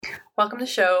Welcome to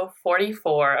show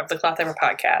 44 of the Cloth Diaper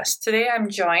Podcast. Today I'm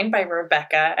joined by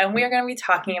Rebecca, and we are going to be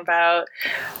talking about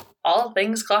all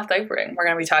things cloth diapering. We're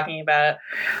going to be talking about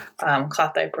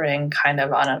cloth diapering kind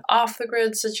of on an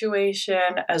off-the-grid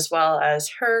situation, as well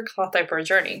as her cloth diaper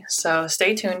journey. So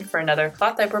stay tuned for another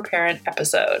Cloth Diaper Parent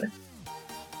episode.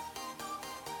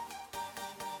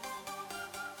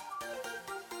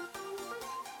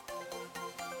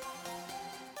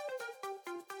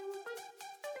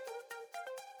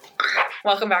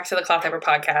 Welcome back to the Cloth Diaper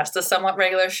Podcast, a somewhat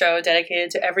regular show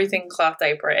dedicated to everything cloth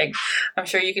diapering. I'm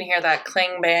sure you can hear that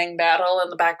cling-bang battle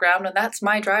in the background, and that's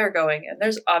my dryer going, and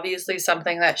there's obviously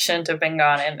something that shouldn't have been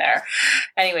gone in there.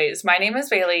 Anyways, my name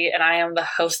is Bailey, and I am the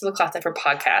host of the Cloth Diaper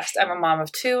Podcast. I'm a mom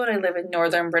of two, and I live in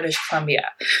northern British Columbia.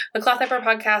 The Cloth Diaper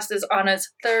Podcast is on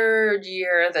its third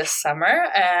year this summer,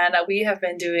 and we have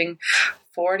been doing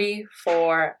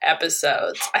 44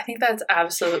 episodes. I think that's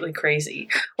absolutely crazy.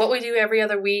 What we do every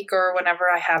other week or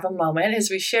whenever I have a moment is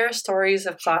we share stories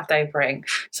of cloth diapering.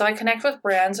 So I connect with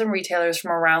brands and retailers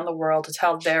from around the world to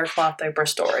tell their cloth diaper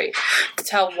story, to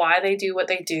tell why they do, what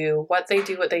they do,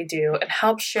 and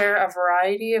help share a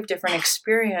variety of different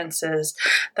experiences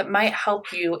that might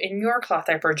help you in your cloth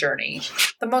diaper journey.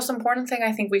 The most important thing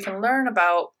I think we can learn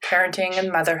about parenting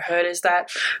and motherhood is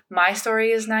that my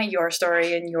story is not your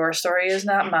story and your story is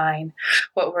not mine.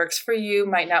 What works for you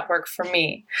might not work for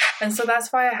me. And so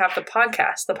that's why I have the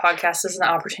podcast. The podcast is an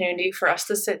opportunity for us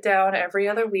to sit down every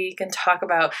other week and talk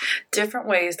about different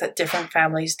ways that different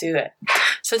families do it.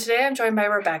 So today I'm joined by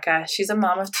Rebecca. She's a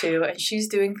mom of two, and she's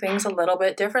doing things a little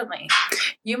bit differently.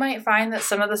 You might find that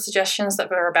some of the suggestions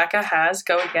that Rebecca has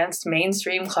go against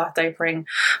mainstream cloth diapering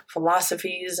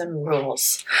philosophies and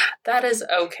rules. That is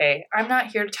okay. I'm not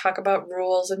here to talk about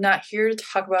rules. I'm not here to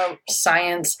talk about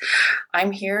science.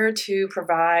 I'm here to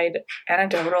provide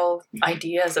anecdotal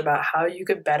ideas about how you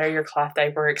could better your cloth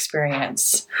diaper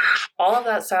experience. All of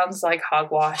that sounds like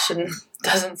hogwash and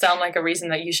doesn't sound like a reason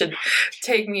that you should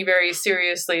take me very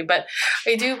seriously, but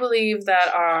I do believe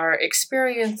that our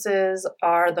experiences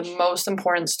are the most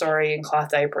important story in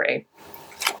cloth diapering.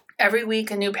 Every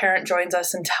week, a new parent joins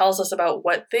us and tells us about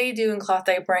what they do in cloth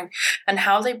diapering and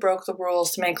how they broke the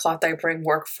rules to make cloth diapering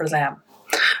work for them.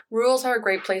 Rules are a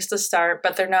great place to start,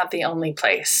 but they're not the only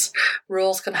place.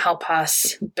 Rules can help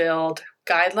us build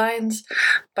guidelines,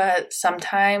 but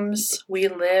sometimes we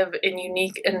live in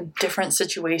unique and different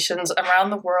situations around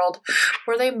the world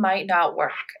where they might not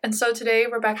work. And so today,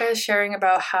 Rebecca is sharing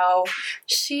about how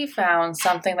she found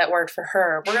something that worked for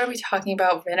her. We're going to be talking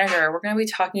about vinegar. We're going to be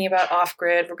talking about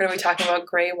off-grid. We're going to be talking about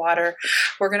gray water.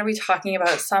 We're going to be talking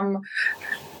about some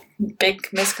big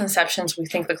misconceptions we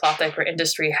think the cloth diaper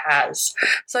industry has.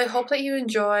 So I hope that you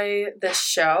enjoy this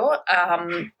show.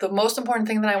 The most important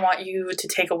thing that I want you to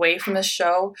take away from this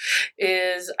show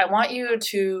is I want you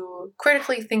to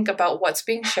critically think about what's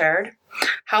being shared,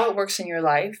 how it works in your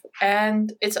life,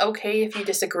 and it's okay if you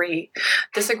disagree.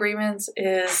 Disagreements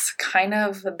is kind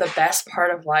of the best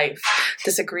part of life.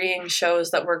 Disagreeing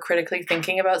shows that we're critically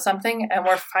thinking about something and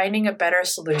we're finding a better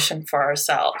solution for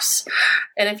ourselves.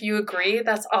 And if you agree,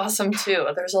 that's awesome too.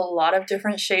 There's a lot of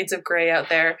different shades of gray out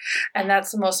there, and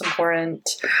that's the most important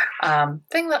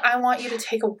thing that I want you to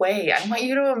take away. I want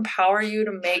you to empower you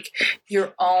to make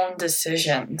your own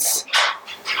decisions.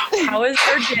 How is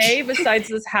your day besides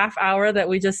this half hour that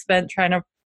we just spent trying to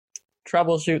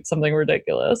troubleshoot something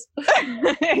ridiculous?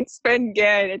 It's been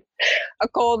good. It's a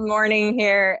cold morning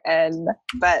here,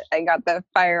 but I got the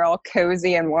fire all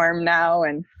cozy and warm now.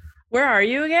 And where are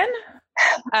you again?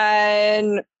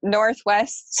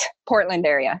 Northwest Portland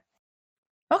area.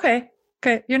 Okay,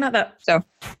 you're not that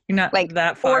like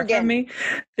that far Oregon. From me.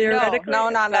 Theoretically, no,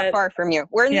 not that far from you.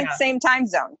 We're in the same time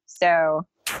zone, so.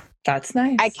 That's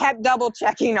nice. I kept double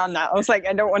checking on that. I was like,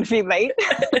 I don't want to be late.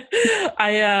 I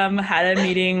had a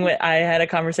meeting I had a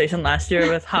conversation last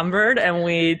year with Humbird, and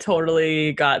we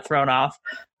totally got thrown off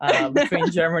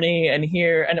between Germany and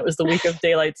here, and it was the week of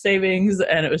daylight savings,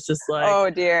 and it was just like,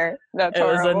 oh dear, that's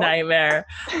horrible. Was a nightmare.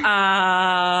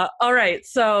 All right,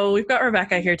 so we've got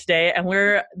Rebecca here today, and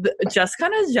we're just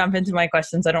kind of jump into my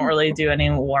questions. I don't really do any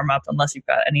warm up unless you've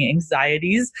got any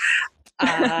anxieties,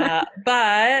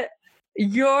 but.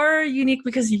 You're unique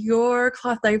because you're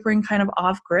cloth diapering kind of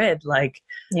off grid. Like,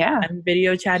 yeah, I'm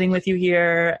video chatting with you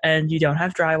here and you don't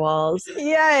have drywalls.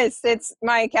 Yes,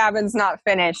 my cabin's not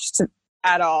finished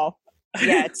at all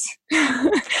yet.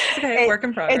 Okay, work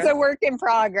in progress. It's a work in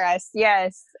progress.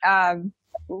 Yes.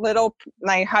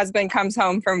 My husband comes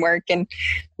home from work and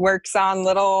works on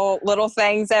little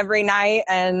things every night,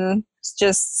 and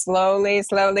just slowly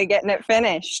getting it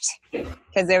finished,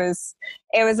 because it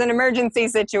was an emergency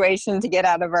situation to get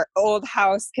out of our old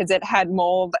house because it had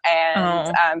mold,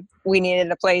 and we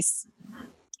needed a place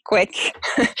quick.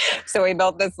 So we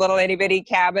built this little itty bitty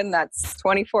cabin that's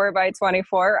 24 by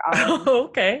 24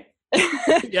 Okay.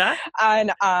 Yeah.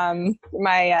 on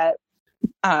my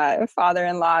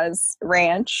father-in-law's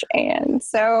ranch. And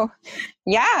so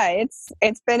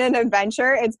it's been an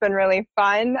adventure. It's been really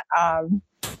fun. Are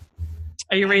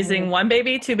you raising one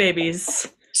baby, two babies?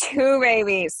 Two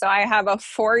babies. So I have a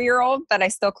 4-year-old that I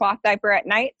still cloth diaper at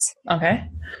night. Okay.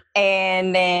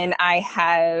 And then I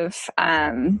have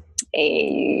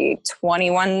a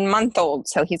 21-month-old.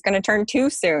 So he's going to turn 2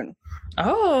 soon.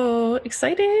 Oh,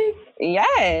 exciting.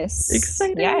 Yes.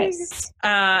 Exciting. Yes.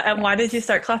 And why did you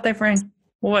start cloth diapering?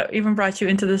 What even brought you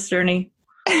into this journey?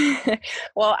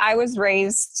 Well, I was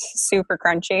raised super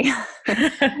crunchy.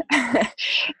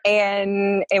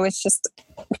 And it was just,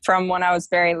 from when I was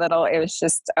very little, it was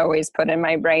just always put in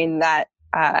my brain that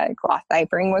cloth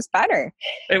diapering was better.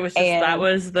 It was just, that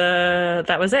was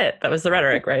it. That was the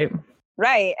rhetoric, right?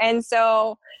 Right. And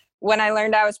so when I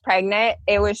learned I was pregnant,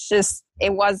 it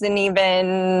wasn't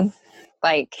even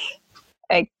like,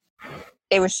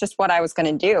 it was just what I was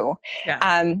going to do.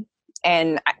 Yeah.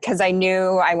 And because I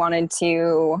knew I wanted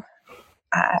to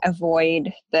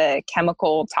avoid the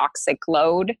chemical toxic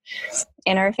load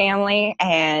in our family.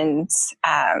 And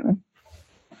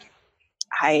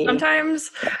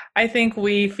sometimes I think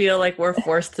we feel like we're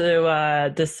forced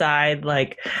to decide,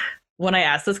 like, when I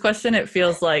ask this question, it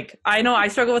feels like, I know I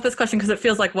struggle with this question because it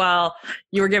feels like, well,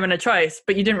 you were given a choice,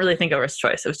 but you didn't really think it was a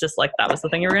choice. It was just like, that was the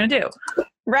thing you were going to do.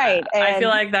 Right. I feel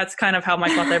like that's kind of how my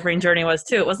cloth diapering journey was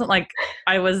too. It wasn't like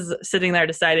I was sitting there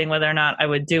deciding whether or not I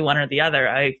would do one or the other.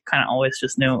 I kind of always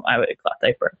just knew I would cloth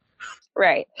diaper.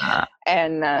 Right.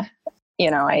 And,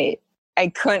 I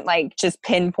couldn't like just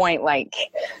pinpoint like,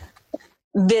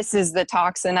 this is the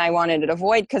toxin I wanted to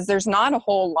avoid, because there's not a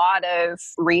whole lot of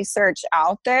research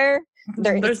out there.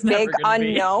 There's big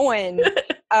unknown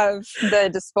of the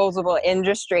disposable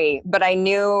industry, but I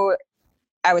knew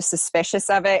I was suspicious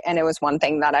of it, and it was one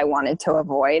thing that I wanted to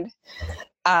avoid.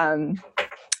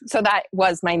 So that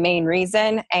was my main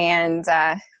reason. And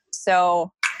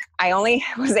so I only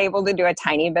was able to do a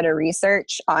tiny bit of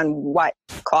research on what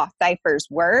cloth diapers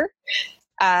were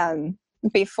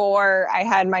before I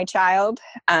had my child,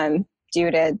 due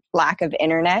to lack of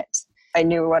internet. I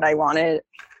knew what I wanted.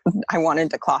 I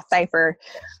wanted the cloth diaper.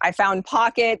 I found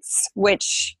pockets,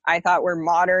 which I thought were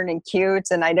modern and cute,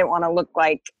 and I didn't want to look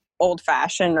like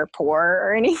old-fashioned or poor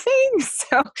or anything.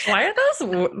 So why are those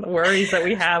worries that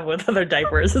we have with other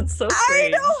diapers? It's so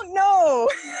strange. I don't know.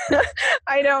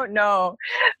 I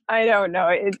don't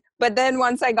know. But then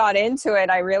once I got into it,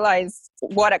 I realized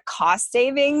what a cost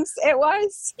savings it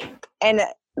was. And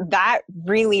that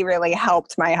really, really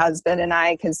helped my husband and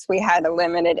I, because we had a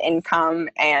limited income,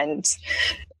 and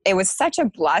it was such a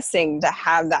blessing to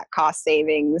have that cost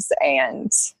savings.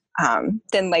 And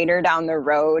then later down the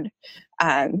road,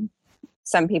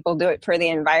 some people do it for the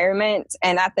environment.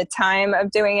 And at the time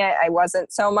of doing it, I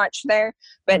wasn't so much there.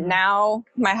 But now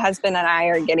my husband and I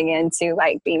are getting into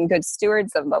like being good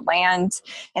stewards of the land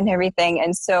and everything.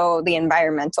 And so the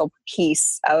environmental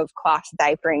piece of cloth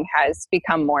diapering has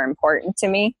become more important to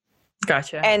me.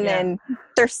 Gotcha. And then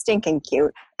they're stinking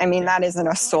cute. I mean, that isn't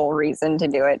a sole reason to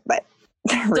do it, but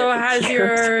so has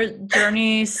your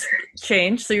journey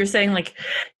changed? So you're saying like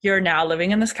you're now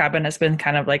living in this cabin has been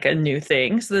kind of like a new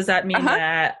thing. So does that mean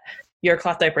that your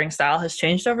cloth diapering style has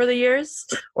changed over the years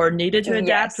or needed to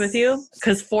adapt with you?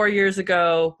 Because 4 years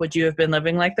ago, would you have been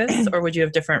living like this, or would you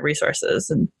have different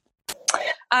resources? And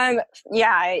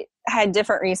I had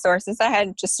different resources. I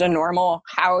had just a normal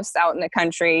house out in the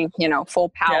country,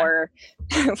 full power,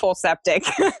 full septic.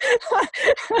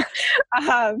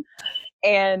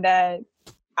 And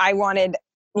I wanted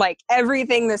like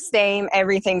everything the same,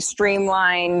 everything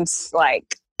streamlined,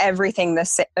 like everything the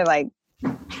same. Like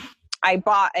I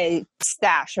bought a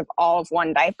stash of all of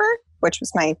one diaper, which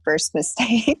was my first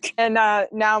mistake. And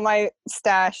now my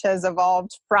stash has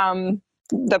evolved from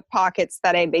the pockets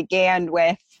that I began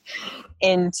with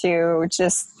into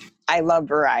just, I love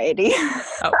variety.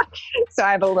 Oh. So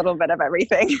I have a little bit of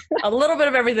everything. A little bit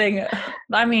of everything.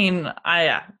 I mean,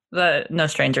 no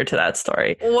stranger to that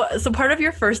story. So part of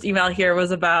your first email here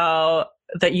was about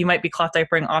that you might be cloth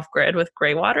diapering off grid with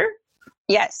gray water.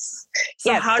 Yes.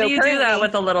 So how do you do that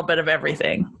with a little bit of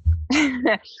everything?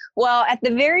 Well, at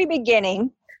the very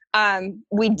beginning,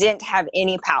 we didn't have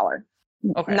any power.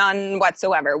 Okay. None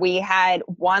whatsoever. We had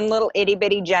one little itty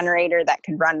bitty generator that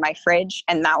could run my fridge,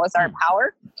 and that was our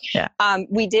power. Yeah.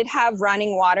 We did have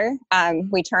running water.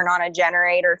 We turn on a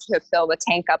generator to fill the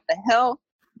tank up the hill,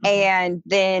 and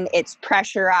then it's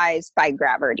pressurized by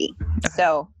gravity.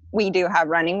 So we do have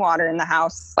running water in the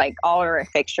house. Like all our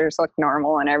fixtures look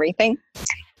normal and everything.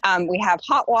 We have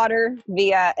hot water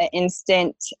via an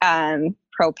instant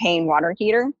propane water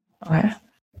heater. Okay.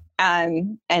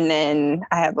 And then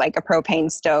I have like a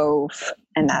propane stove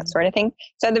and that sort of thing.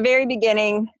 So at the very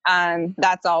beginning,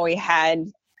 that's all we had.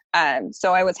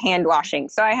 So I was hand washing.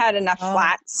 So I had enough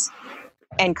flats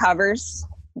and covers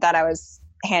that I was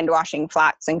hand washing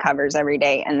flats and covers every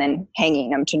day and then hanging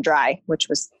them to dry, which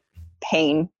was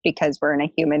pain because we're in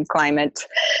a humid climate.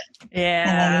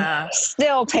 Yeah. And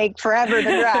still take forever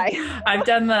to dry. I've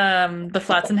done the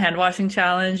flats and hand washing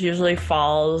challenge, usually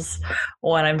falls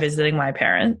when I'm visiting my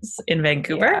parents in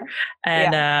Vancouver.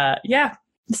 And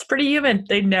it's pretty humid.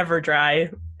 They never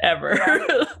dry ever.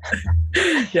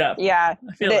 Yeah.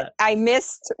 I feel that. I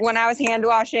missed when I was hand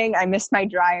washing, I missed my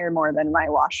dryer more than my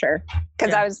washer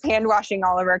because I was hand washing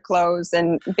all of our clothes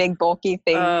and big bulky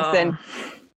things and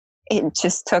it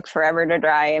just took forever to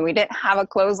dry, and we didn't have a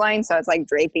clothesline, so it's like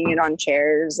draping it on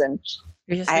chairs, and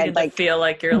you just needed to feel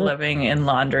like you're living in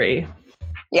laundry.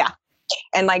 Yeah,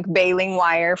 and like baling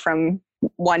wire from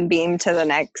one beam to the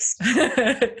next,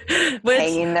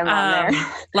 hanging them on there.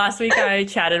 Last week I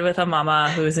chatted with a mama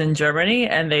who's in Germany,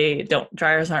 and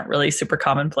dryers aren't really super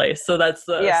commonplace. So that's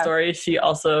the story she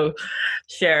also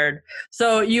shared.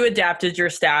 So you've adapted your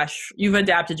stash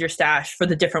for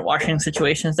the different washing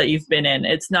situations that you've been in.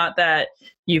 It's not that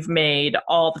you've made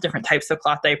all the different types of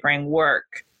cloth diapering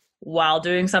work while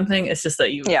doing something. It's just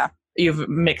that you've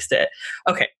mixed it.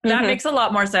 Okay. That makes a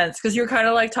lot more sense because you're kind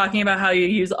of like talking about how you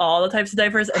use all the types of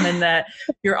diapers and then that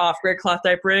you're off-grid cloth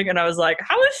diapering. And I was like,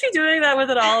 how is she doing that with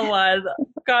an all-in-one?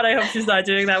 God, I hope she's not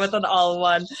doing that with an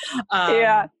all-in-one.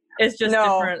 It's just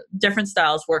different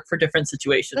styles work for different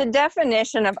situations. The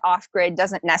definition of off-grid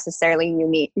doesn't necessarily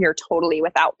mean you're totally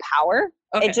without power.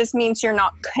 Okay. It just means you're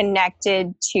not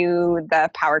connected to the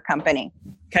power company.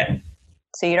 Okay.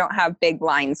 So you don't have big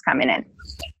lines coming in.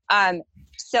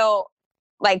 So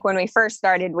like when we first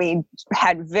started, we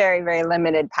had very, very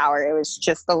limited power. It was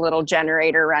just a little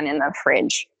generator running the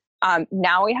fridge.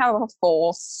 Now we have a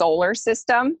full solar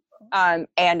system and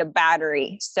a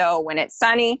battery. So when it's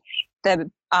sunny, the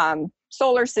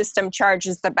solar system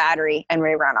charges the battery and we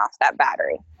run off that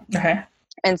battery. Okay.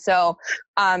 And so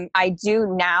I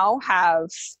do now have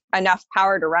enough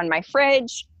power to run my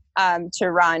fridge,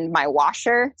 to run my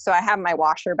washer. So I have my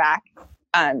washer back.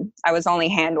 I was only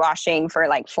hand washing for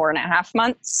like 4.5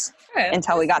 months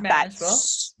until we got that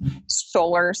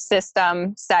solar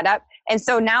system set up. And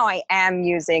so now I am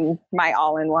using my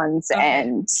all-in-ones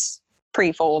and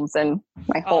pre-folds and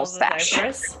my whole stash.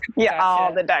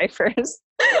 All the diapers.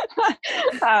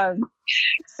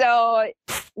 So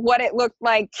what it looked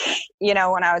like, when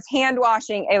I was hand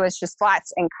washing, it was just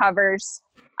flats and covers.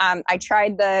 I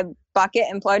tried the bucket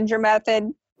and plunger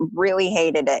method. Really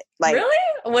hated it. Really?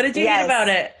 What did you hate about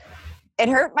it? It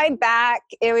hurt my back.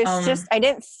 It was just, I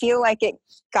didn't feel like it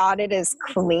got it as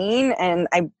clean, and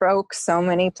I broke so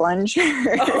many plungers.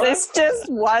 This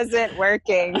just wasn't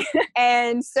working.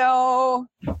 And so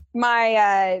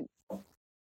my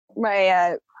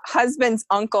husband's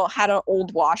uncle had an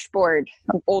old washboard,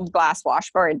 an old glass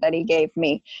washboard that he gave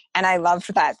me. And I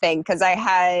loved that thing because I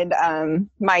had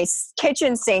my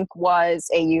kitchen sink was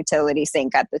a utility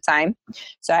sink at the time.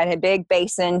 So I had a big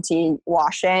basin to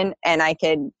wash in, and I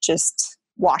could just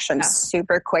wash them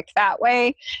super quick that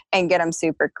way and get them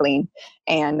super clean.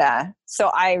 And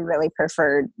so I really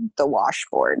preferred the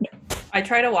washboard. I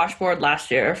tried a washboard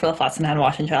last year for the Flats and Hand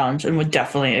Washing Challenge and would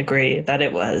definitely agree that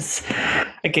it was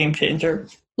a game changer.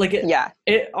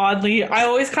 It oddly, I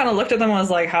always kind of looked at them and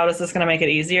was like, how is this going to make it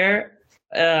easier?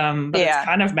 But it's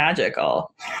kind of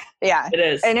magical. Yeah, it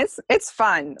is. And it's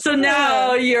fun. So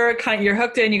now you're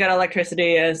hooked in, you got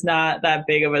electricity, and it's not that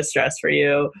big of a stress for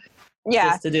you.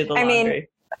 Yeah. Just to do the laundry.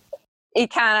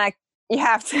 You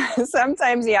have to,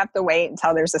 sometimes you have to wait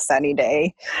until there's a sunny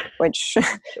day, which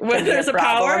when there's a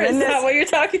power, is that what you're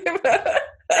talking about?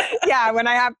 Yeah, when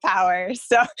I have power.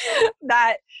 So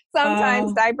that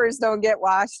sometimes diapers don't get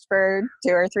washed for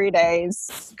 2 or 3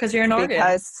 days. Because you're in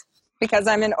Oregon. Because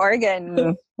I'm in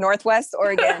Oregon, Northwest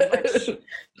Oregon, which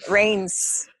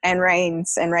rains in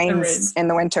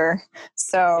the winter.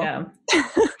 So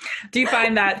do you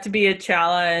find that to be a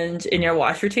challenge in your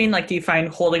wash routine? Like, do you find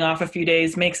holding off a few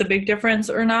days makes a big difference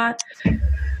or not?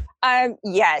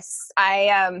 Yes,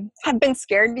 I have been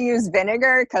scared to use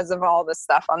vinegar because of all the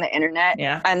stuff on the internet.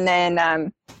 Yeah. And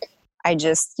then I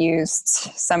just used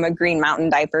some of Green Mountain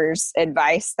Diapers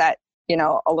advice that,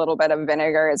 a little bit of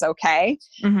vinegar is okay.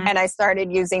 Mm-hmm. And I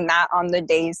started using that on the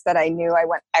days that I knew I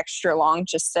went extra long,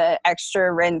 just an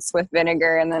extra rinse with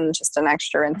vinegar and then just an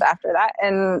extra rinse after that.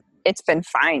 And it's been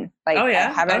fine. Like, Oh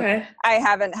yeah. I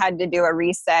haven't had to do a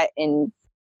reset in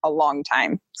a long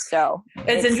time. So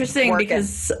it's interesting working.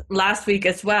 because last week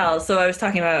as well. So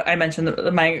I mentioned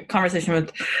my conversation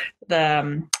with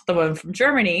the woman from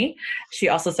Germany. She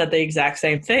also said the exact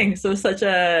same thing. So it's such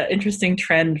a interesting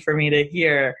trend for me to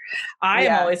hear. I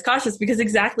am always cautious because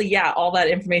all that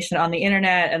information on the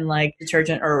internet and like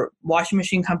detergent or washing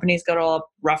machine companies go to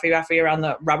all roughy around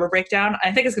the rubber breakdown.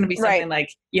 I think it's going to be something like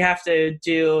you have to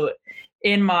do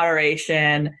in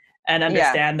moderation and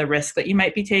understand the risk that you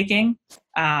might be taking.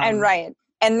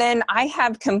 And then I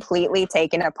have completely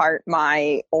taken apart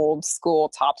my old school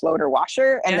top loader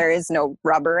washer and there is no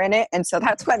rubber in it. And so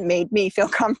that's what made me feel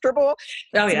comfortable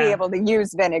to be able to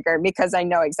use vinegar because I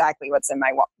know exactly what's in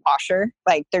my washer.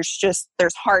 Like there's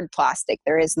hard plastic.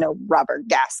 There is no rubber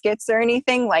gaskets or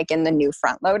anything like in the new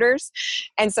front loaders.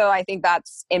 And so I think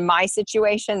that's in my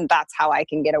situation, that's how I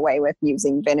can get away with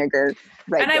using vinegar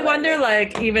regularly. And I wonder,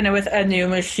 like, even with a new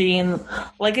machine,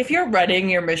 like if you're running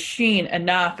your machine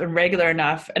enough and regular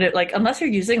enough, and it like unless you're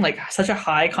using like such a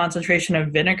high concentration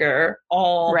of vinegar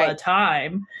all the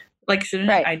time, like shouldn't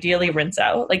it ideally rinse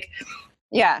out? Like,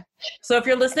 yeah. So if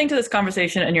you're listening to this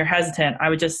conversation and you're hesitant, I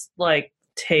would just like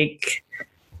take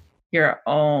your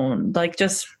own, like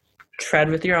just tread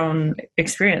with your own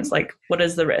experience. Like, what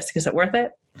is the risk? Is it worth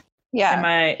it?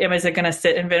 Yeah. Is it going to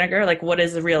sit in vinegar? Like, what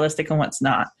is realistic and what's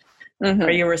not? Mm-hmm.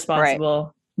 Are you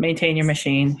responsible? Maintain your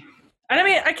machine. And I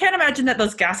mean, I can't imagine that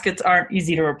those gaskets aren't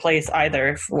easy to replace either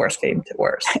if worse came to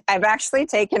worse. I've actually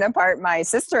taken apart my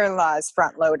sister-in-law's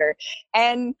front loader,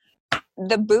 and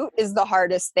the boot is the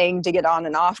hardest thing to get on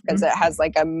and off because it has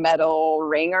like a metal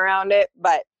ring around it,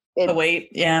 but the weight,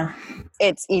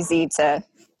 it's easy to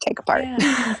take apart. And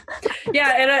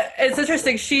it's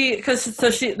interesting.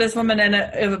 This woman,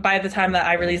 and by the time that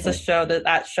I release this show,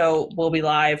 that show will be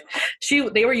live.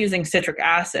 They were using citric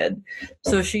acid,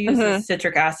 so she uses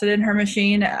citric acid in her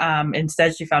machine.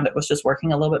 Instead, she found it was just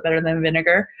working a little bit better than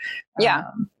vinegar.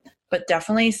 But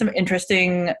definitely some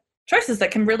interesting choices that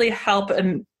can really help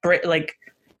and like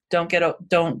don't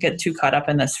get too caught up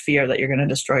in this fear that you're going to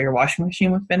destroy your washing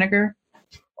machine with vinegar.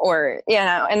 Or,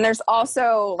 and there's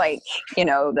also like,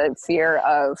 the fear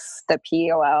of the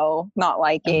POL not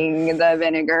liking the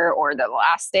vinegar or the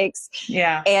elastics.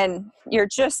 Yeah. And you're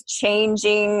just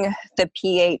changing the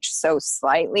pH so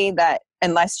slightly that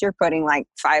unless you're putting like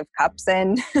 5 cups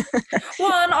in.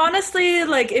 Well, and honestly,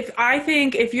 like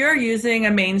if you're using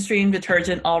a mainstream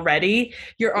detergent already,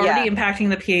 you're already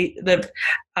impacting the pH,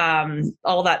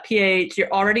 all that pH,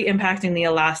 you're already impacting the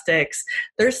elastics.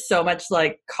 There's so much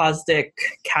like caustic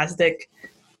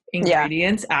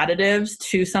ingredients, additives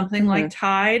to something like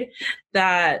Tide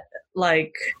that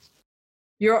like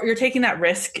you're taking that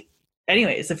risk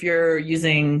anyways if you're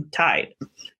using Tide.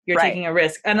 You're taking a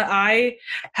risk. And I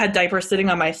had diapers sitting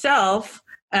on myself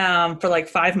for like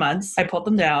 5 months. I pulled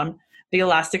them down. The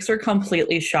elastics were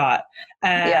completely shot.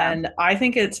 And I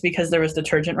think it's because there was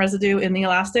detergent residue in the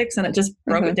elastics and it just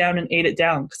broke it down and ate it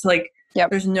down. Because like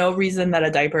there's no reason that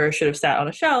a diaper should have sat on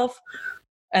a shelf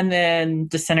and then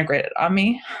disintegrated on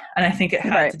me. And I think it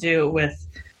had to do with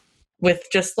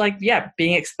just like,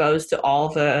 being exposed to all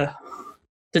the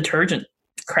detergent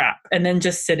crap and then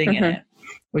just sitting in it.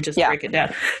 Which is break it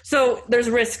down. So there's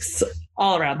risks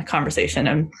all around the conversation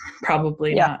and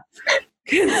probably not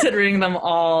considering them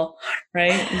all,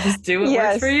 right? You just do what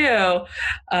works for you.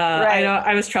 I know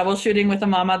I was troubleshooting with a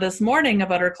mama this morning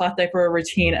about her cloth diaper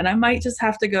routine, and I might just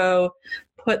have to go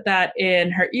put that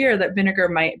in her ear that vinegar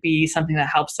might be something that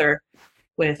helps her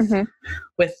with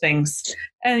things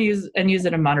and use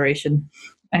it in moderation.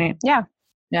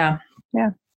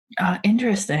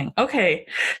 Interesting. Okay.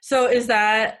 So is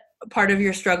that part of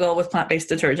your struggle with plant-based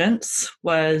detergents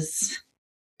was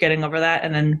getting over that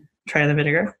and then trying the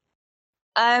vinegar?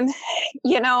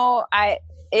 It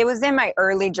was in my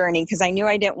early journey because I knew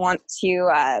I didn't want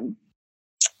to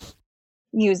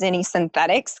use any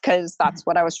synthetics because that's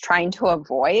what I was trying to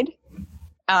avoid.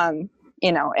 And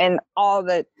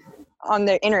on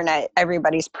the internet,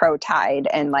 everybody's pro Tide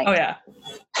and like,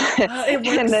 it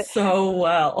works so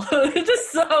well. It's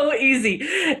just so easy.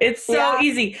 It's so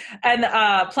easy. And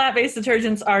plant-based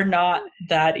detergents are not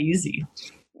that easy.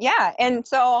 Yeah. And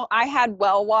so I had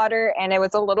well water and it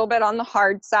was a little bit on the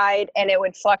hard side and it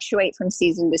would fluctuate from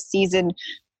season to season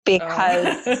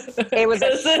because it was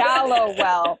a shallow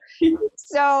well.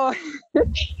 So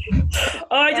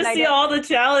I just see all the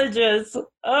challenges.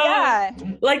 Yeah.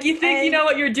 Like you think you know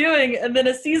what you're doing, and then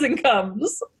a season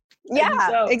comes.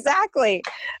 Yeah, exactly.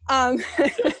 So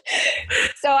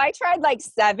I tried like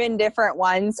 7 different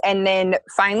ones and then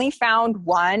finally found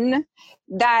one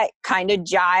that kind of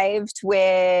jived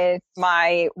with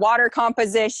my water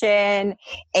composition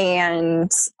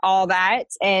and all that.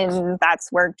 And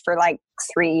that's worked for like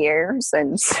 3 years.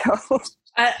 And so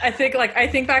I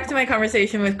think back to my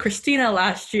conversation with Christina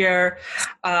last year,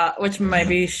 which might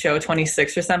be show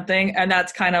 26 or something. And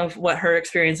that's kind of what her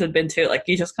experience had been too. Like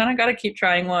you just kind of got to keep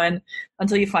trying one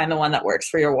until you find the one that works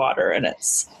for your water. And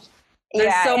there's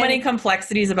so many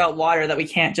complexities about water that we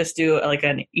can't just do like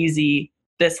an easy,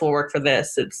 this will work for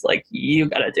this. It's like, you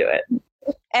got to do it.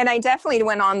 And I definitely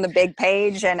went on the big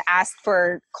page and asked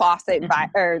for cloth advice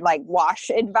or like wash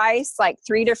advice like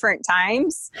 3 different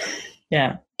times.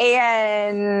 Yeah.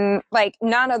 And like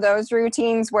none of those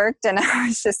routines worked. And I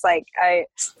was just like,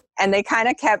 and they kind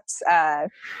of kept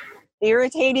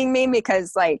irritating me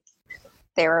because like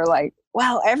they were like,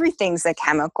 well, everything's a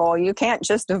chemical. You can't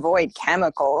just avoid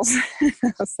chemicals.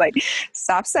 I was like,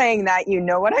 stop saying that. You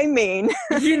know what I mean.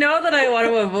 You know that I want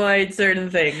to avoid certain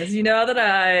things. You know that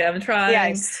I am trying.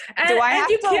 Yes. Do I have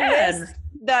to list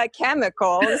the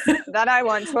chemicals that I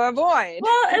want to avoid?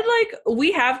 Well, and like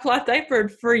we have cloth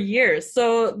diapered for years.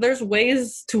 So there's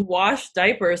ways to wash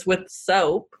diapers with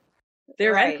soap,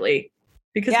 theoretically. Right.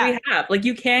 Because we have, like,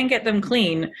 you can get them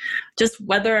clean. Just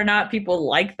whether or not people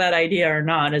like that idea or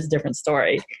not is a different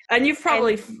story. And you've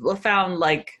probably found,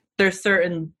 like, there's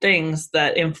certain things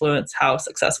that influence how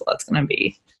successful that's going to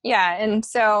be. Yeah, and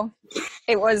so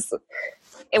it was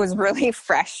really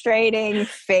frustrating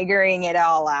figuring it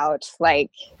all out.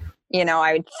 Like, you know,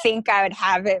 I would think I would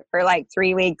have it for like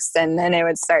 3 weeks and then it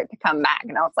would start to come back.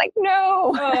 And I was like,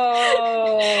 no.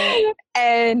 Oh.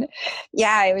 And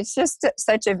yeah, it was just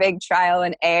such a big trial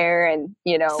and error. And,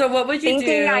 you know, so what would you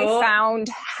do? I found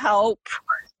help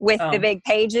with the big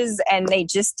pages and they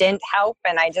just didn't help.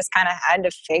 And I just kind of had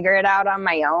to figure it out on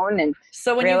my own. And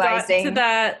so when you got to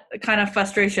that kind of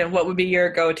frustration, what would be your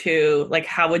go-to? Like,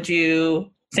 how would you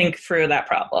think through that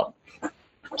problem?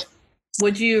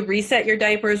 Would you reset your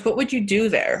diapers? What would you do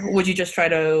there? Would you just try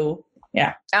to,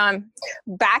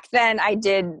 back then I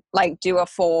did like do a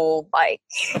full like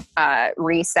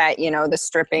reset, you know, the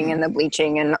stripping and the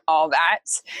bleaching and all that.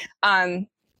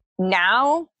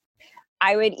 Now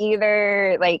I would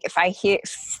either like if I hear,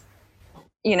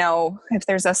 you know, if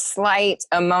there's a slight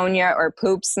ammonia or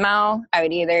poop smell, I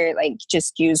would either like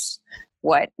just use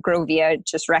what Grovia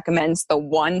just recommends, the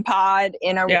 1 pod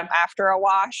after a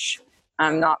wash.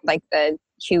 Not like the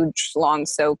huge long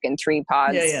soak in 3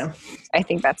 pods. Yeah. I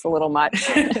think that's a little much.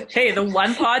 Hey, the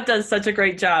 1 pod does such a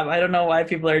great job. I don't know why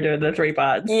people are doing the 3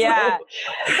 pods. Yeah.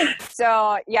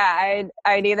 So yeah,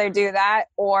 I'd either do that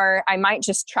or I might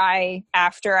just try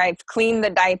after I've cleaned the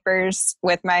diapers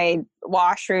with my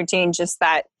wash routine, just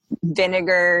that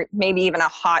vinegar, maybe even a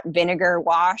hot vinegar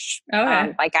wash,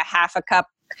 like a half a cup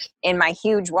in my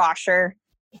huge washer.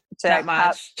 Not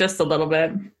much, just a little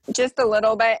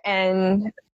bit,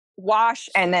 and wash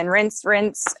and then rinse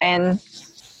and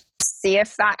see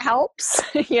if that helps.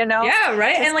 You know, yeah,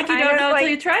 right. And like you don't know until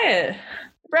you try it,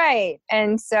 right?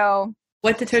 And so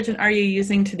what detergent are you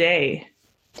using today?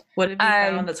 What have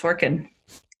you found that's working?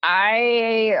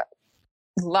 I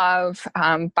love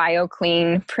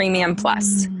BioClean Premium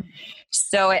Plus.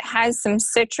 So it has some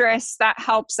citrus that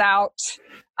helps out.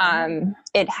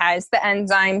 It has the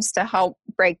enzymes to help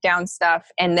break down stuff.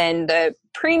 And then the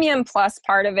Premium Plus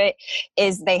part of it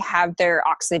is they have their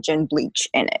oxygen bleach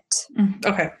in it.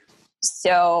 Okay.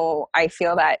 So I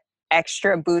feel that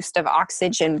extra boost of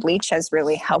oxygen bleach has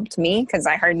really helped me because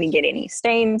I hardly get any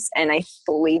stains. And I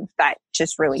believe that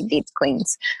just really deep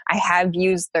cleans. I have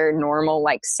used their normal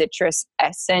like citrus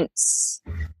essence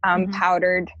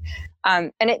powdered.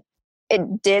 And it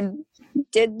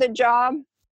did the job.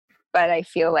 But I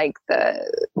feel like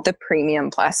the Premium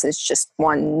Plus is just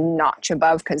one notch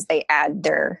above because they add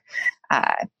their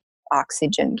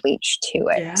oxygen bleach to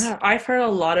it. Yeah, I've heard a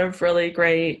lot of really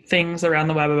great things around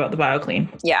the web about the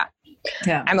BioClean. Yeah.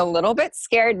 I'm a little bit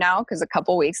scared now because a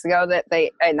couple weeks ago that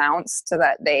they announced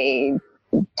that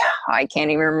I can't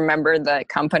even remember the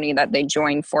company that they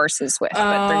joined forces with,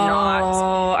 but they're not.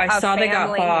 Oh, I saw they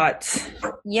got bought.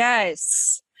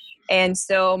 Yes. And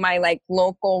so my like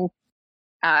local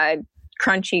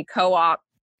Crunchy Co-op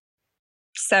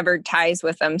severed ties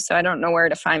with them, so I don't know where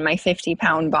to find my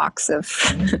 50-pound box of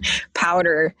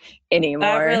powder anymore.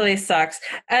 That really sucks.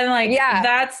 And like, Yeah.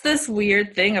 that's this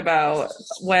weird thing about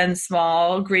when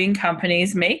small green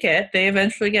companies make it, they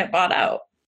eventually get bought out.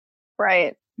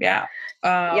 Right. Yeah.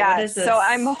 Yeah. What is this? So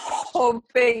I'm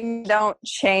hoping don't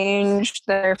change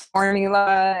their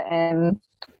formula, and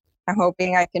I'm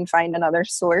hoping I can find another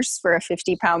source for a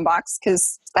 50-pound box,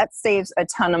 because that saves a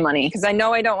ton of money. Because I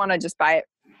know I don't want to just buy it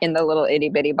in the little itty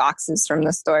bitty boxes from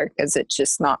the store, because it's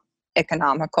just not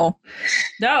economical.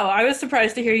 No, I was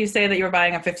surprised to hear you say that you were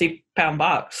buying a 50-pound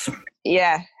box.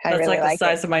 Yeah, I That's really like the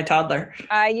size of my toddler.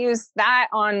 I use that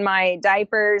on my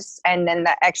diapers, and then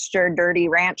the extra dirty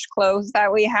ranch clothes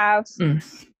that we have. And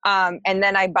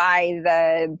then I buy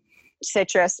the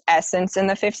citrus essence in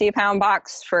the 50-pound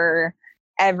box for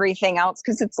everything else,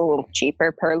 because it's a little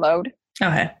cheaper per load.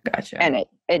 Okay, gotcha. And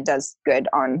it does good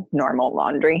on normal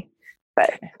laundry.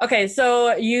 But okay,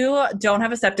 so you don't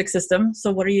have a septic system.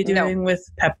 So what are you doing with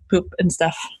pet poop and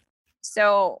stuff?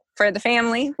 So for the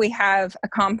family, we have a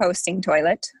composting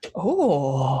toilet.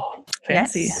 Oh,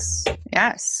 fancy.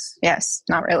 Yes.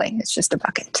 Not really. It's just a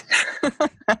bucket.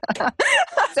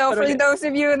 So for those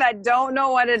of you that don't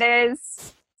know what it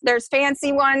is, there's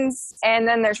fancy ones, and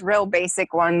then there's real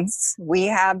basic ones. We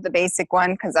have the basic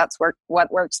one because that's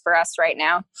what works for us right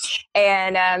now.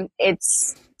 And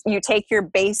it's, you take your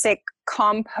basic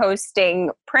composting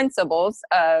principles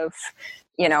of,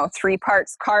 3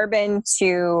 parts carbon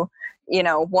to,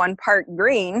 1 part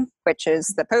green, which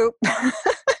is the poop.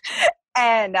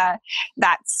 And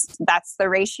that's the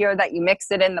ratio that you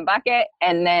mix it in the bucket.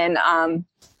 And then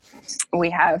we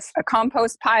have a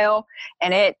compost pile,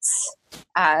 and it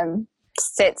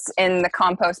sits in the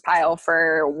compost pile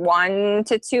for 1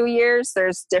 to 2 years.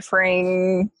 There's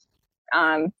differing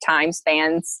time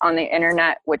spans on the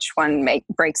internet, which one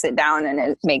breaks it down and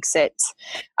it makes it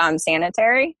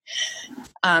sanitary.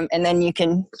 And then you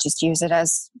can just use it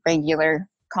as regular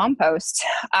compost.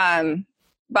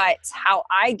 But how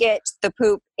I get the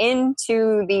poop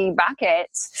into the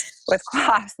bucket with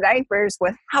cloth diapers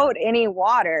without any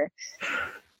water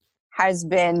has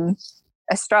been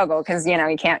a struggle, because,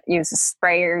 you can't use a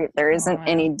sprayer. There isn't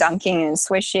any dunking and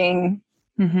swishing.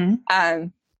 Mm-hmm.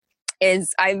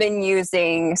 Is I've been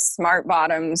using Smart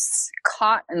Bottoms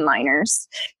cotton liners,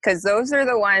 because those are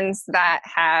the ones that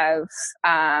have,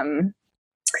 I've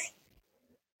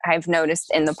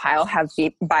noticed in the pile, have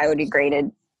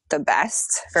biodegraded the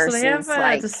best versus so they have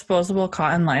a disposable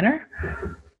cotton liner?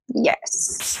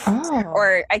 Yes. Oh.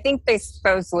 Or I think they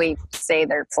supposedly say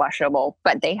they're flushable,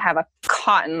 but they have a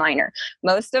cotton liner.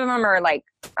 Most of them are like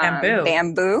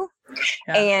bamboo.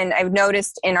 Yeah. And I've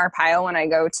noticed in our pile, when I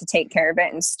go to take care of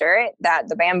it and stir it, that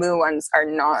the bamboo ones are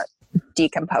not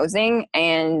decomposing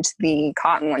and the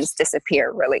cotton ones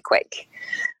disappear really quick.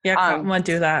 Yeah, cotton would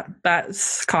do that.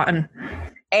 That's cotton.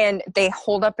 And they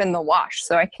hold up in the wash,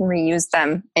 so I can reuse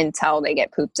them until they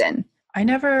get pooped in. I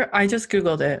just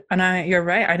Googled it, and you're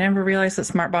right. I never realized that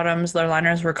Smart Bottoms, their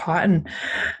liners were cotton.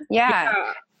 Yeah.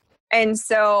 And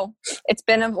so it's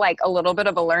been a little bit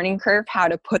of a learning curve how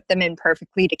to put them in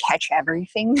perfectly to catch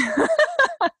everything.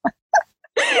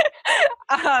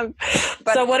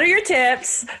 So what are your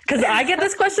tips? Because I get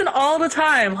this question all the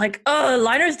time. Like, oh,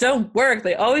 liners don't work.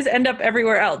 They always end up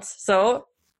everywhere else. So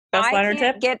best liner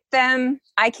tip?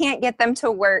 I can't get them to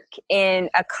work in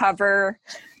a cover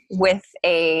with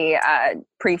a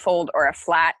pre-fold or a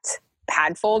flat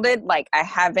pad folded. Like, I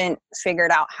haven't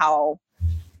figured out how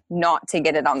not to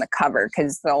get it on the cover,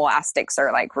 because the elastics are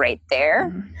right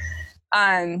there.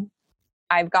 Mm-hmm.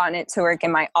 I've gotten it to work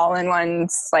in my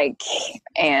all-in-ones,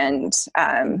 and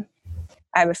I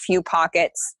have a few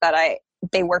pockets that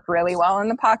they work really well in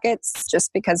the pockets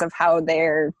just because of how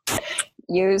they're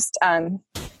used. And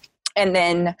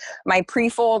then my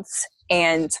pre-folds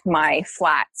and my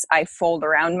flats, I fold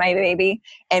around my baby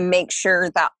and make sure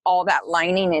that all that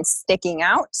lining is sticking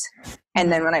out.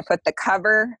 And then when I put the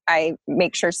cover, I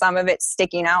make sure some of it's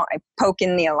sticking out. I poke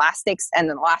in the elastics, and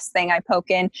the last thing I poke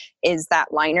in is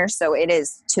that liner, so it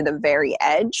is to the very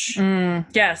edge.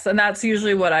 Yes, and that's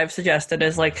usually what I've suggested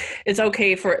is it's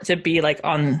okay for it to be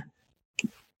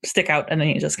stick out, and then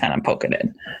you just kind of poke it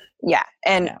in. Yeah,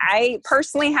 and I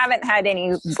personally haven't had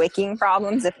any wicking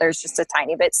problems if there's just a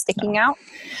tiny bit sticking out,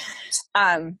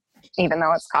 even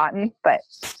though it's cotton, but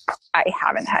I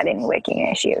haven't had any wicking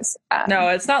issues. No,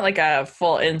 it's not like a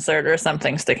full insert or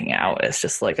something sticking out. It's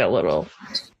just a little.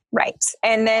 Right.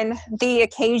 And then the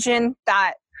occasion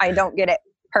that I don't get it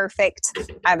perfect.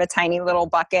 I have a tiny little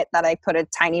bucket that I put a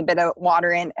tiny bit of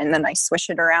water in, and then I swish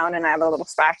it around, and I have a little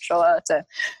spatula to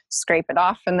scrape it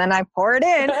off, and then I pour it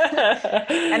in.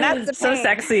 And that's the so pain.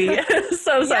 sexy.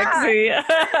 So sexy.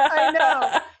 I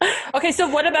know. Okay, so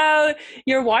what about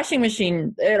your washing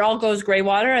machine? It all goes gray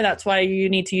water, and that's why you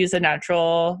need to use a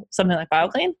natural, something like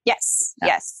BioClean? Yes.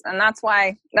 And that's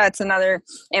why, that's another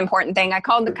important thing. I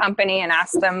called the company and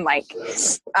asked them, like,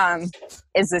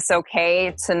 is this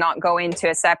okay to not go into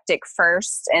a septic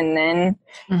first and then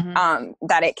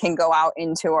that it can go out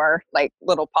into our like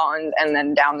little pond and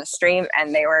then down the stream?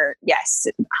 And they were, yes,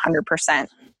 100%.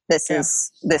 This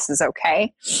is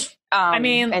okay. I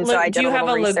mean, and so I did do you have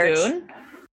a research. lagoon?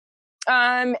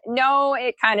 No,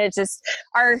 it kind of just,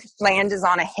 our land is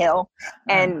on a hill,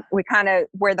 and we kind of,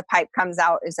 where the pipe comes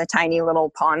out is a tiny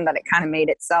little pond that it kind of made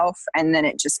itself, and then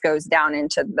it just goes down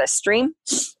into the stream.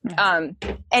 And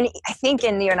I think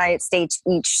in the United States,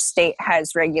 each state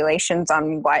has regulations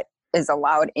on what is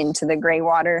allowed into the gray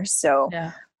water. So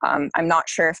I'm not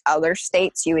sure if other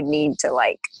states you would need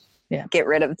to get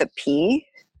rid of the pee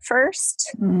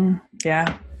first.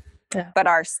 Yeah. But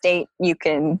our state, you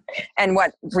can, and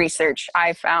what research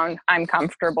I found, I'm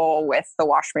comfortable with the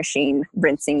wash machine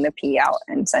rinsing the pee out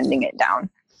and sending it down.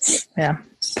 Yeah.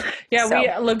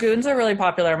 Lagoons are really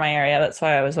popular in my area. That's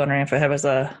why I was wondering if it was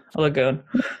a lagoon.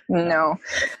 No.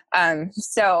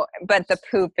 But the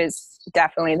poop is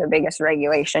definitely the biggest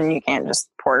regulation. You can't just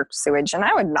pour sewage, and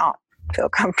I would not feel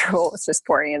comfortable with just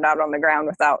pouring it out on the ground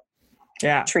without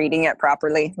treating it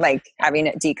properly, like having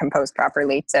it decompose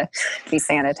properly to be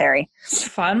sanitary.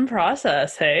 Fun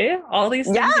process, hey? All these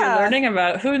things you're learning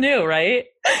about. Who knew, right?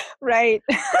 Right.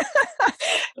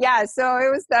 So it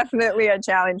was definitely a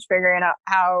challenge figuring out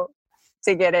how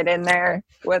to get it in there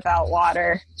without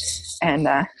water. And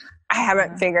I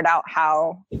haven't figured out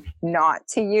how not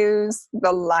to use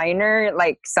the liner,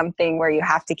 like something where you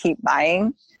have to keep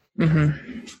buying.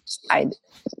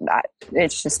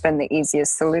 It's just been the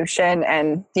easiest solution,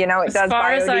 and it does biodegrade. As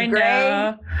far as I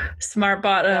know, Smart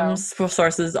Bottoms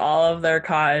sources all of their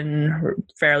cotton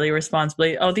fairly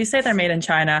responsibly. Oh, these say they're made in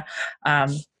China,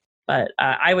 but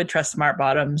I would trust Smart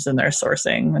Bottoms in their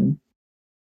sourcing.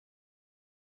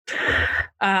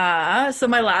 So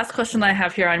my last question I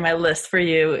have here on my list for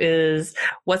you is,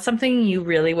 what's something you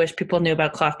really wish people knew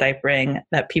about cloth diapering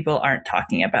that people aren't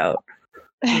talking about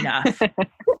enough?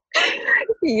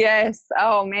 Yes.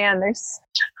 Oh man, there's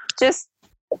just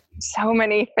so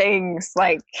many things.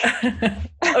 Like,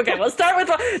 okay, we'll start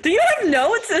with. Do you have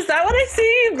notes? Is that what I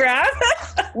see you grab?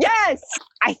 Yes.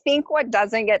 I think what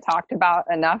doesn't get talked about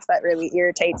enough that really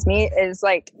irritates me is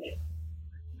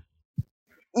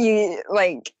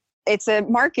it's a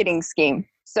marketing scheme.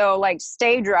 So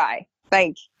stay dry.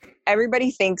 Everybody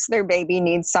thinks their baby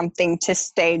needs something to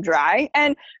stay dry,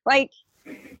 and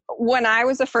when I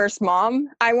was a first mom,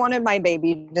 I wanted my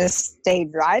baby to stay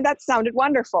dry. That sounded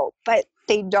wonderful, but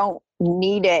they don't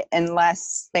need it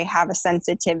unless they have a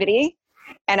sensitivity.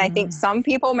 And I think some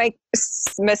people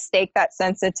mistake that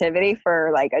sensitivity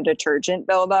for a detergent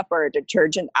buildup or a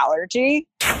detergent allergy,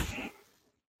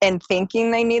 and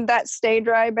thinking they need that stay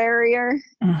dry barrier,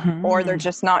 or they're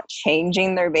just not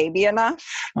changing their baby enough.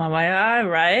 Oh my God,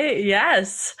 right?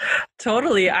 Yes,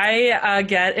 totally. I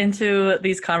get into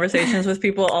these conversations with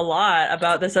people a lot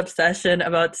about this obsession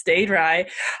about stay dry.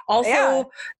 Also,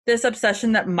 this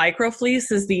obsession that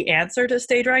microfleece is the answer to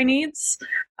stay dry needs.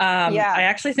 I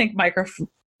actually think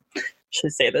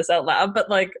should say this out loud, but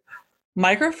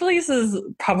microfleece is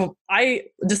probably, I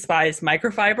despise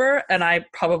microfiber, and I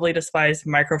probably despise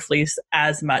microfleece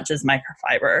as much as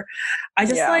microfiber. I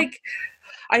just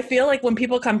I feel like when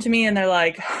people come to me and they're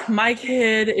like, my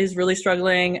kid is really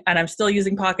struggling and I'm still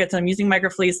using pockets and I'm using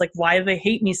microfleece, why do they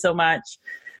hate me so much?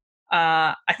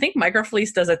 I think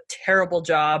microfleece does a terrible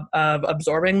job of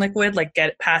absorbing liquid,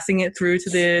 passing it through to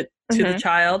the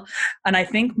child. And I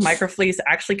think microfleece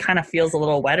actually kind of feels a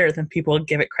little wetter than people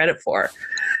give it credit for.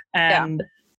 And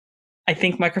I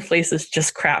think microfleece is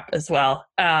just crap as well.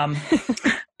 And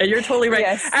you're totally right.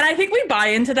 Yes. And I think we buy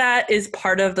into that is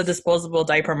part of the disposable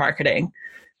diaper marketing.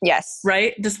 Yes.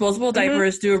 Right? Disposable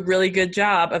diapers do a really good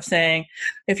job of saying,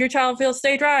 if your child feels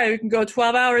stay dry, you can go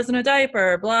 12 hours in a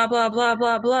diaper, blah, blah, blah,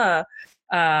 blah, blah.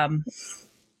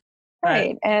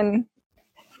 Right. And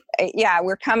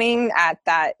we're coming at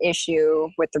that issue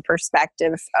with the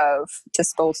perspective of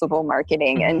disposable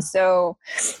marketing. And so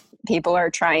people are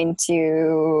trying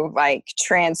to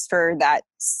transfer that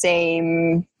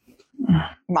same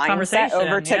mindset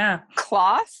over to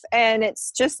cloth, and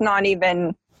it's just not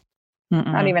even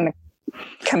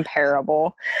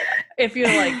comparable. If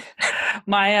you're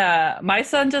my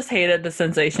son just hated the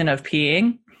sensation of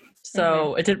peeing.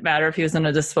 So it didn't matter if he was in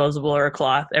a disposable or a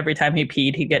cloth. Every time he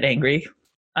peed, he'd get angry.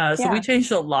 So we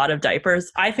changed a lot of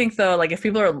diapers. I think, though, like if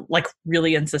people are like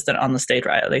really insistent on the stay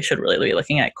dry, they should really be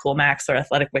looking at Cool Max or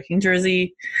Athletic Wicking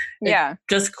Jersey. It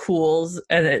just cools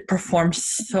and it performs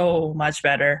so much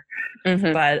better.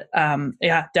 But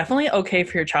definitely okay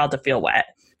for your child to feel wet.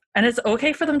 And it's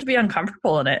okay for them to be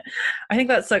uncomfortable in it. I think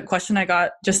that's a question I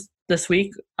got just this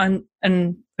week, and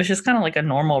it's just kind of like a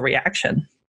normal reaction.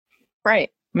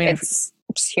 Right. I mean, it's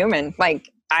human. Like,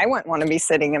 I wouldn't want to be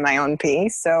sitting in my own pee.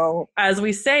 So as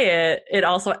we say it, it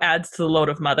also adds to the load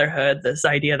of motherhood, this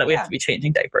idea that we have to be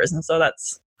changing diapers. And so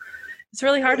it's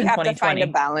really hard in 2020. You have to find a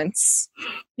balance.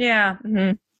 Yeah.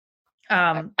 And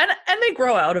they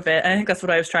grow out of it. I think that's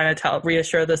what I was trying to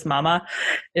reassure this mama,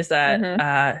 is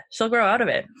that she'll grow out of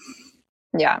it.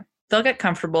 Yeah. They'll get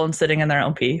comfortable in sitting in their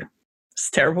own pee. It's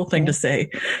a terrible thing to say.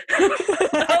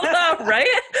 Right?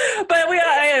 But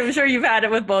I am sure you've had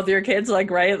it with both your kids, like,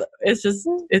 right?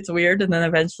 It's weird. And then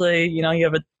eventually, you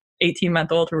have a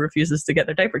 18-month-old who refuses to get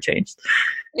their diaper changed.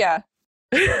 Yeah.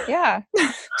 Yeah.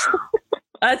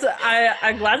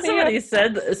 I'm glad somebody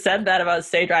said that about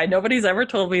stay dry. Nobody's ever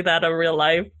told me that in real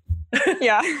life.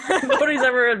 Yeah. Nobody's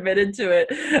ever admitted to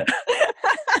it.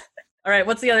 All right.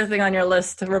 What's the other thing on your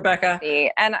list, Rebecca?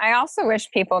 And I also wish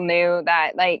people knew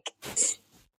that, like,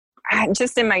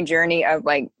 just in my journey of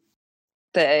like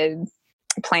the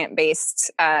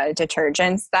plant-based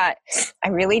detergents, that I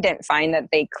really didn't find that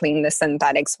they clean the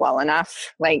synthetics well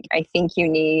enough. Like, I think you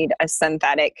need a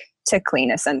synthetic to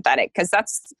clean a synthetic, because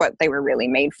that's what they were really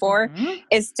made for,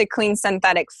 is to clean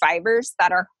synthetic fibers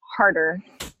that are harder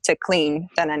to clean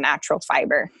than a natural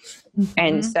fiber.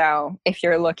 And so if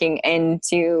you're looking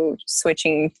into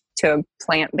switching to a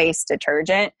plant-based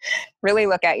detergent, really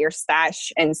look at your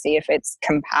stash and see if it's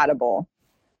compatible.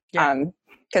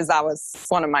 Because that was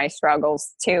one of my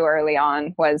struggles too early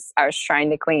on, was I was trying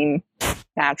to clean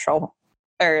natural,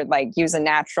 or like use a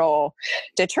natural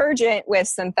detergent with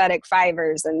synthetic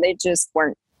fibers, and they just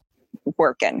weren't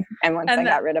working. And once I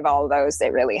got rid of all of those,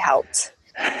 it really helped.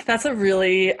 That's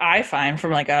I find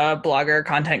from like a blogger,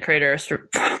 content creator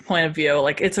point of view,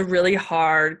 like it's a really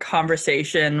hard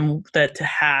conversation to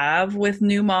have with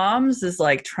new moms, is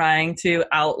like trying to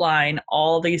outline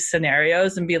all these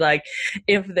scenarios and be like,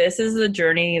 if this is the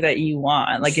journey that you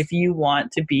want, like if you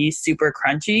want to be super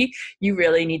crunchy, you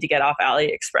really need to get off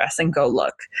AliExpress and go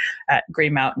look at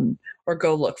Green Mountain, or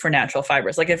go look for natural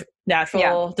fibers. Like if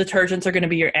natural detergents are going to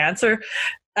be your answer,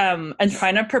 and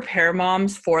trying to prepare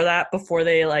moms for that before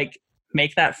they like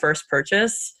make that first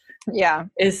purchase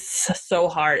is so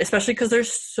hard, especially because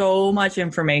there's so much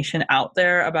information out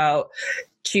there about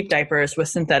cheap diapers with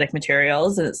synthetic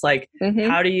materials. And it's like,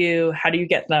 how do you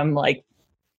get them, like,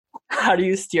 how do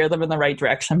you steer them in the right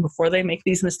direction before they make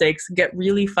these mistakes, get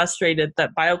really frustrated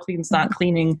that BioClean's not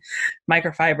cleaning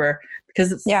microfiber,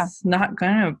 because it's not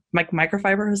gonna, like,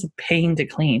 microfiber is a pain to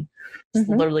clean. It's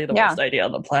literally the worst idea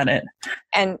on the planet.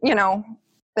 And,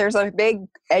 there's a big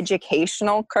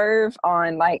educational curve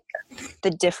on like the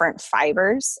different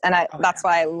fibers. And that's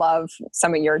why I love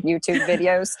some of your YouTube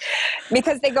videos,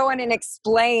 because they go in and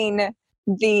explain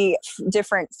the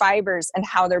different fibers and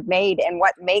how they're made and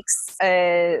what makes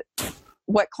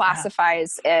what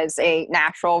classifies as a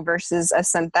natural versus a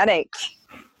synthetic.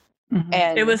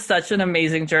 And it was such an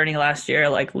amazing journey last year,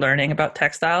 like learning about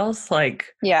textiles.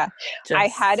 Like, I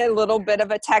had a little bit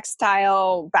of a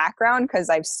textile background because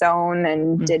I've sewn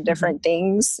and did different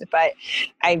things, but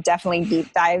I've definitely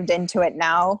deep dived into it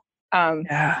now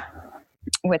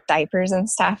with diapers and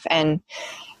stuff. And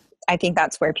I think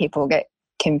that's where people get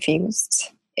confused.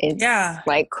 It's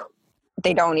like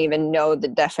they don't even know the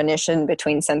definition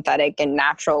between synthetic and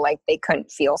natural. Like they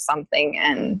couldn't feel something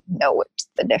and know what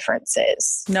the difference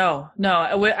is. No,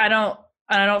 I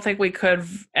don't think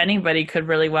anybody could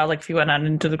really well, like if you went out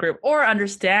into the group, or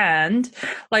understand,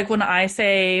 like when I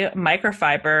say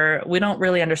microfiber, we don't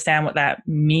really understand what that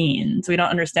means. We don't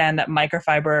understand that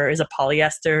microfiber is a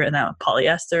polyester, and that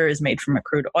polyester is made from a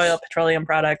crude oil, petroleum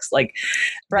products, like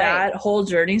that whole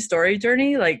story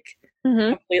journey, like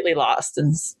completely lost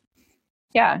in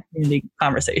community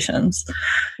conversations.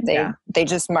 They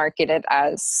just market it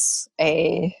as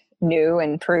a new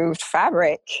improved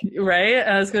fabric, right?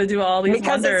 And it's going to do all these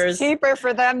because wonders. It's cheaper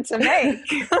for them to make.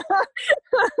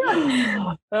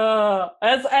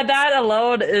 And that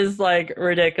alone is like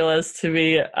ridiculous to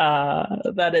me,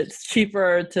 that it's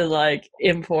cheaper to like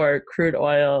import crude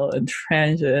oil and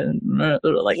transient,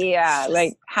 like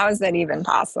like how is that even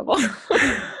possible?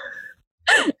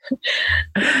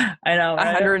 I know,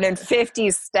 right?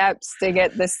 150 steps to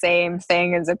get the same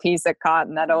thing as a piece of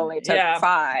cotton that only took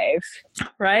 5.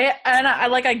 Right. And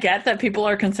I get that people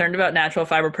are concerned about natural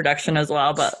fiber production as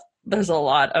well, but there's a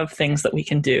lot of things that we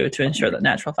can do to ensure that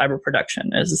natural fiber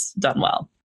production is done well.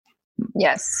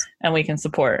 Yes. And we can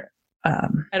support.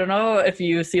 I don't know if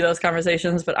you see those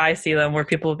conversations, but I see them where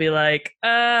people will be like,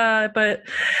 but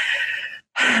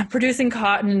producing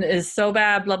cotton is so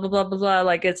bad, blah, blah, blah, blah, blah.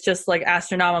 Like, it's just like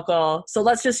astronomical. So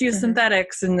let's just use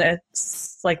synthetics. And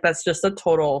it's like, that's just a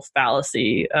total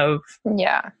fallacy of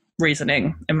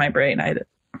reasoning in my brain. I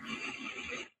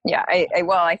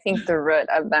think the root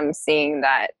of them seeing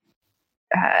that,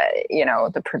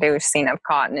 the producing of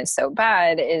cotton is so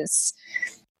bad is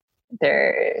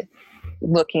they're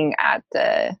looking at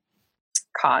the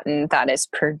cotton that is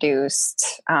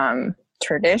produced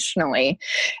traditionally,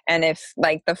 and if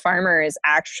like the farmer is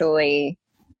actually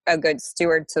a good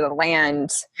steward to the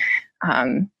land,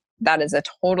 that is a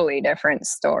totally different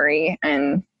story,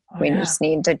 and we just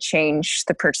need to change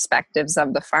the perspectives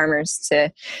of the farmers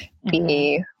to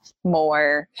be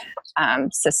more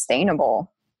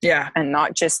sustainable, and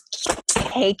not just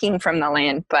taking from the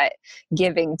land but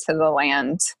giving to the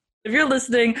land. If you're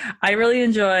listening, I really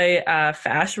enjoy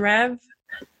Fash Rev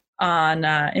on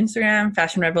Instagram,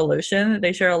 Fashion Revolution.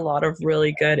 They share a lot of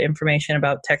really good information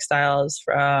about textiles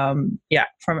from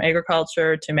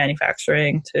agriculture to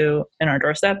manufacturing to in our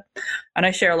doorstep. And I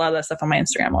share a lot of that stuff on my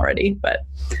Instagram already. But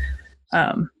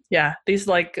these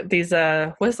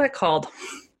what is that called?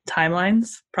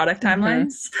 Timelines, product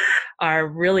timelines are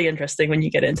really interesting when you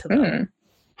get into them.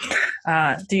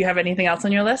 Do you have anything else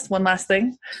on your list? One last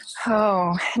thing?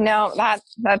 Oh, no,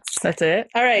 that's it.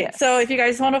 All right. Yes. So if you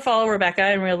guys want to follow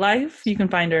Rebecca in real life, you can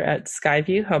find her at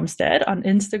Skyview Homestead on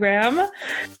Instagram.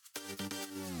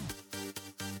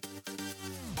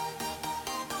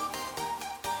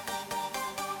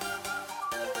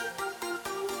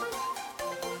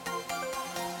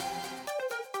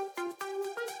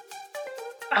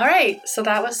 All right, so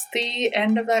that was the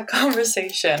end of that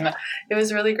conversation. It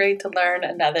was really great to learn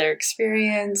another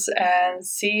experience and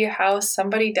see how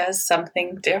somebody does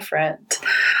something different.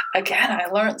 Again, I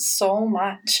learned so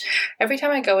much. Every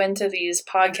time I go into these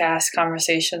podcast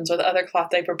conversations with other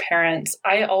cloth diaper parents,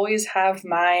 I always have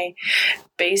my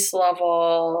base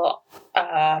level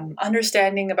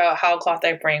understanding about how cloth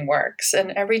diapering works.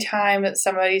 And every time that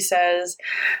somebody says,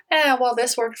 well,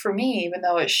 this worked for me, even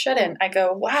though it shouldn't, I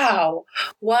go, wow,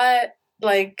 why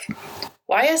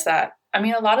is that? I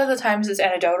mean, a lot of the times it's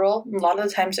anecdotal. A lot of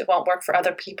the times it won't work for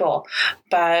other people,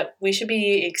 but we should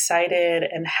be excited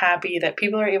and happy that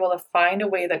people are able to find a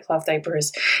way that cloth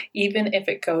diapers, even if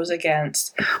it goes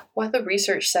against what the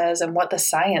research says and what the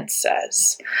science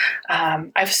says.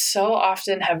 I've so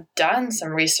often have done some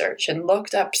research and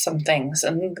looked up some things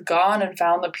and gone and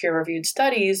found the peer-reviewed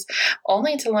studies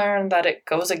only to learn that it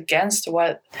goes against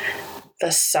what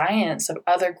the science of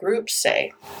other groups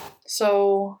say.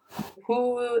 So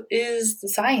who is the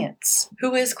science?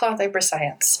 Who is cloth diaper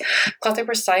science? Cloth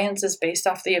diaper science is based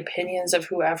off the opinions of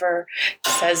whoever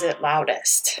says it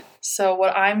loudest. So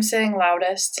what I'm saying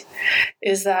loudest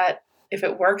is that if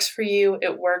it works for you,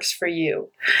 it works for you.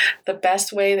 The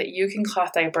best way that you can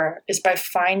cloth diaper is by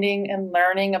finding and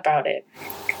learning about it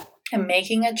and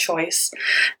making a choice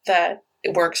that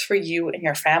it works for you and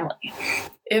your family.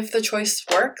 If the choice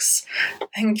works,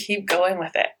 then keep going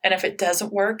with it. And if it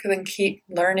doesn't work, then keep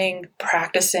learning,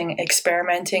 practicing,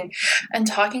 experimenting, and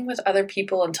talking with other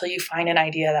people until you find an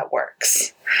idea that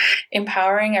works.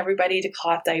 Empowering everybody to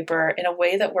cloth diaper in a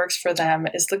way that works for them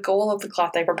is the goal of the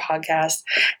Cloth Diaper Podcast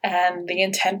and the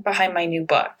intent behind my new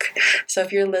book. So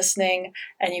if you're listening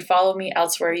and you follow me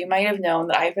elsewhere, you might have known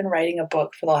that I've been writing a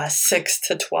book for the last 6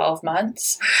 to 12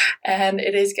 months, and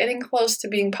it is getting close to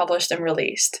being published and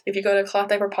released. If you go to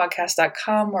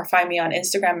clothdiaperpodcast.com or find me on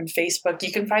Instagram and Facebook,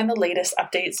 you can find the latest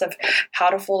updates of how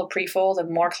to fold a pre-fold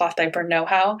and more cloth diaper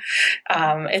know-how.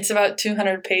 It's about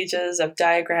 200 pages of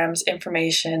diagrams,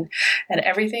 information, and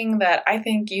everything that I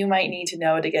think you might need to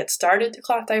know to get started to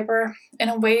cloth diaper in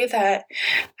a way that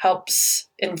helps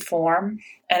inform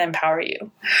and empower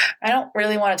you. I don't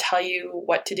really want to tell you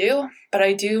what to do, but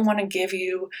I do want to give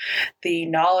you the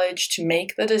knowledge to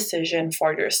make the decision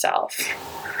for yourself.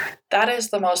 That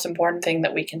is the most important thing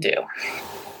that we can do.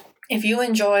 If you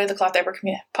enjoy the Cloth Diaper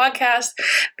podcast,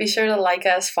 be sure to like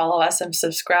us, follow us, and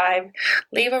subscribe.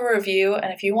 Leave a review.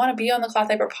 And if you want to be on the Cloth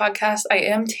Diaper podcast, I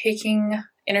am taking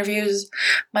interviews.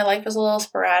 My life is a little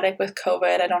sporadic with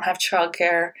COVID. I don't have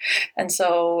childcare. And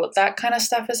so that kind of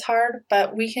stuff is hard,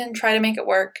 but we can try to make it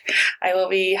work. I will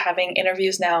be having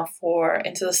interviews now for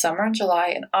into the summer in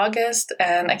July and August,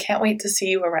 and I can't wait to see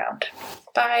you around.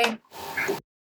 Bye.